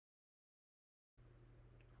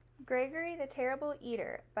Gregory the Terrible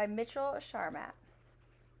Eater by Mitchell Sharmat.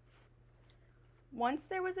 Once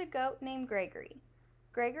there was a goat named Gregory.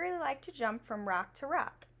 Gregory liked to jump from rock to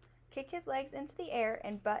rock, kick his legs into the air,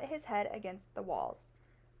 and butt his head against the walls.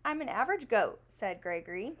 "I'm an average goat," said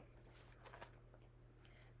Gregory.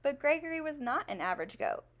 But Gregory was not an average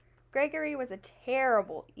goat. Gregory was a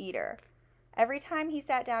terrible eater. Every time he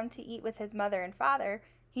sat down to eat with his mother and father,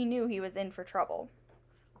 he knew he was in for trouble.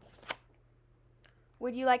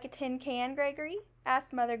 "Would you like a tin can, Gregory?"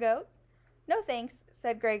 asked Mother Goat. "No, thanks,"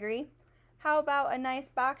 said Gregory. "How about a nice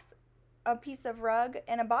box, a piece of rug,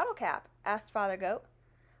 and a bottle cap?" asked Father Goat.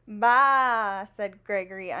 "Bah!" said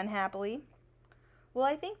Gregory unhappily. "Well,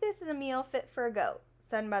 I think this is a meal fit for a goat,"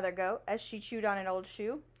 said Mother Goat as she chewed on an old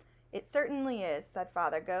shoe. "It certainly is," said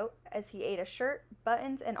Father Goat as he ate a shirt,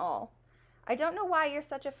 buttons, and all. "I don't know why you're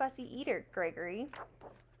such a fussy eater, Gregory."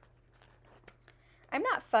 "I'm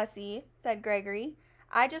not fussy," said Gregory.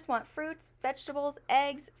 "I just want fruits, vegetables,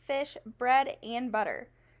 eggs, fish, bread, and butter.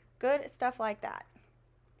 Good stuff like that."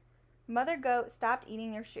 Mother Goat stopped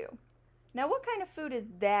eating her shoe. "Now what kind of food is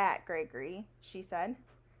that, Gregory?" she said.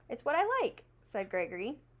 "It's what I like," said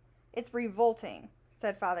Gregory. "It's revolting,"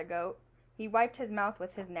 said Father Goat. He wiped his mouth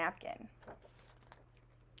with his napkin.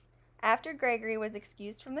 After Gregory was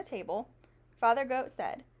excused from the table, Father Goat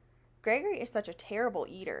said, "Gregory is such a terrible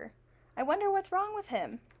eater. I wonder what's wrong with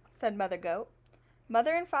him," said Mother Goat.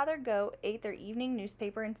 Mother and Father Goat ate their evening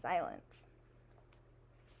newspaper in silence.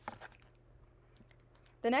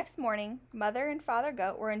 The next morning, Mother and Father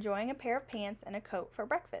Goat were enjoying a pair of pants and a coat for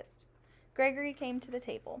breakfast. Gregory came to the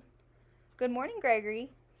table. "Good morning,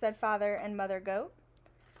 Gregory," said Father and Mother Goat.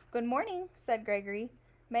 "Good morning," said Gregory.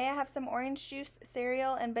 "May I have some orange juice,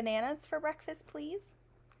 cereal, and bananas for breakfast, please?"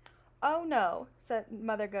 "Oh, no,"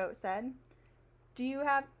 Mother Goat said. Do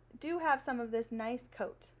have some of this nice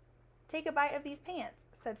coat." "Take a bite of these pants,"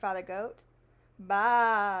 said Father Goat.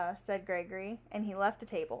 "Bah," said Gregory, and he left the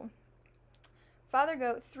table. Father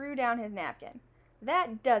Goat threw down his napkin.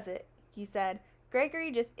 "That does it," he said.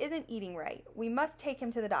 "Gregory just isn't eating right. We must take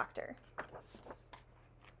him to the doctor."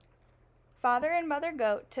 Father and Mother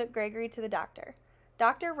Goat took Gregory to the doctor.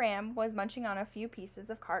 Dr. Ram was munching on a few pieces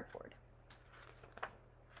of cardboard.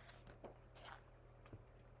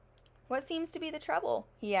 "What seems to be the trouble?"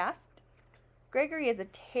 he asked. "Gregory is a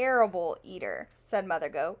terrible eater," said Mother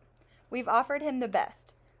Goat. "We've offered him the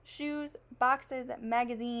best: shoes, boxes,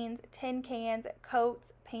 magazines, tin cans,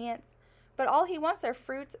 coats, pants, but all he wants are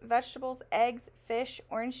fruits, vegetables, eggs, fish,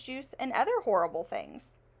 orange juice, and other horrible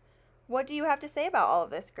things." "What do you have to say about all of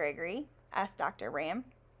this, Gregory?" asked Dr. Ram.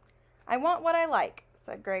 "I want what I like,"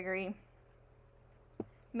 said Gregory.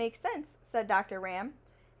 "Makes sense," said Dr. Ram.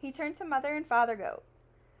 He turned to Mother and Father Goat.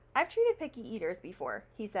 "I've treated picky eaters before,"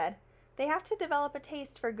 he said. "They have to develop a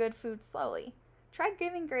taste for good food slowly. Try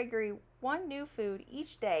giving Gregory one new food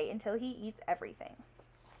each day until he eats everything."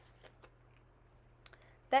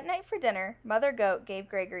 That night for dinner, Mother Goat gave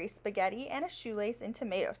Gregory spaghetti and a shoelace in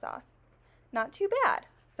tomato sauce. "Not too bad,"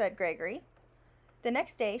 said Gregory. The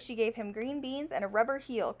next day, she gave him green beans and a rubber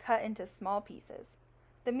heel cut into small pieces.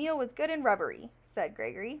 "The meal was good and rubbery," said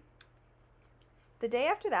Gregory. The day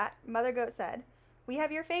after that, Mother Goat said, "We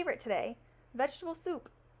have your favorite today, vegetable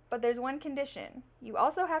soup, but there's one condition. You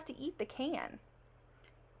also have to eat the can."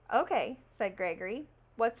 "Okay," said Gregory.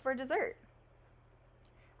 "What's for dessert?"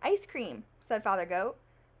 "Ice cream," said Father Goat,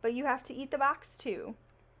 "but you have to eat the box too."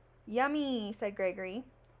 "Yummy," said Gregory.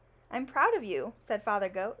 "I'm proud of you," said Father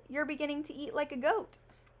Goat. "You're beginning to eat like a goat."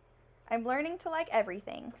 "I'm learning to like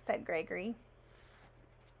everything," said Gregory.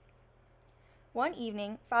 One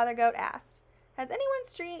evening, Father Goat asked, "Has anyone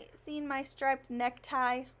seen my striped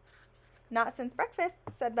necktie?" "Not since breakfast,"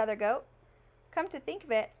 said Mother Goat. "Come to think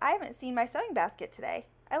of it, I haven't seen my sewing basket today.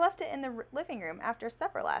 I left it in the living room after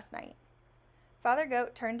supper last night." Father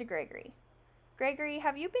Goat turned to Gregory. "Gregory,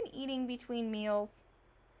 have you been eating between meals?"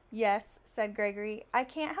 "Yes," said Gregory. "I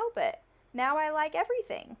can't help it. Now I like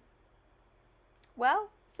everything."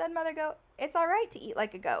 "Well," said Mother Goat, "it's all right to eat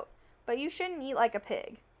like a goat, but you shouldn't eat like a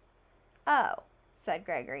pig." "Oh," said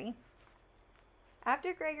Gregory.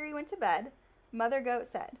 After Gregory went to bed, Mother Goat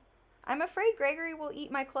said, "I'm afraid Gregory will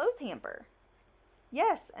eat my clothes hamper."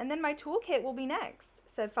 "Yes, and then my toolkit will be next,"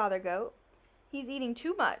 said Father Goat. "He's eating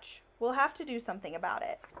too much. We'll have to do something about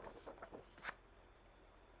it."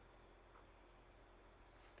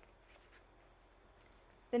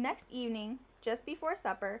 The next evening, just before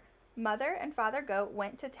supper, Mother and Father Goat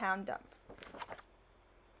went to town dump.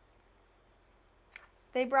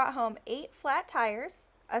 They brought home 8 flat tires,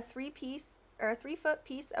 a 3-foot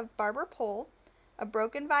piece of barber pole, a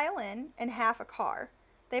broken violin, and half a car.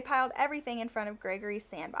 They piled everything in front of Gregory's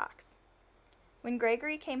sandbox. When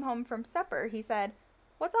Gregory came home from supper, he said,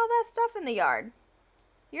 "What's all that stuff in the yard?"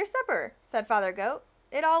 "Your supper," said Father Goat.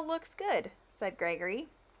 "It all looks good," said Gregory.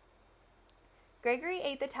 Gregory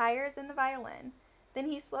ate the tires and the violin. Then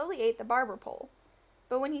he slowly ate the barber pole.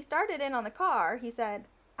 But when he started in on the car, he said,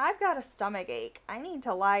 "I've got a stomach ache. I need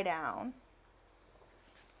to lie down."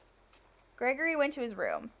 Gregory went to his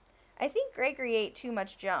room. "I think Gregory ate too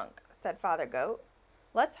much junk," said Father Goat.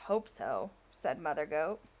 "Let's hope so," said Mother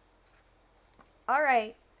Goat.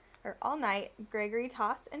 All night, Gregory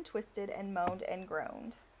tossed and twisted and moaned and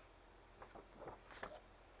groaned.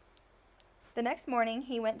 The next morning,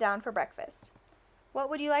 he went down for breakfast. "What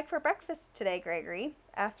would you like for breakfast today, Gregory?"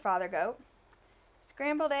 asked Father Goat.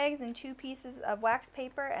 "Scrambled eggs and 2 pieces of wax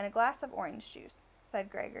paper and a glass of orange juice,"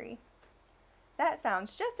 said Gregory. "That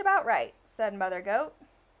sounds just about right," said Mother Goat.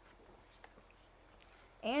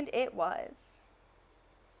 And it was.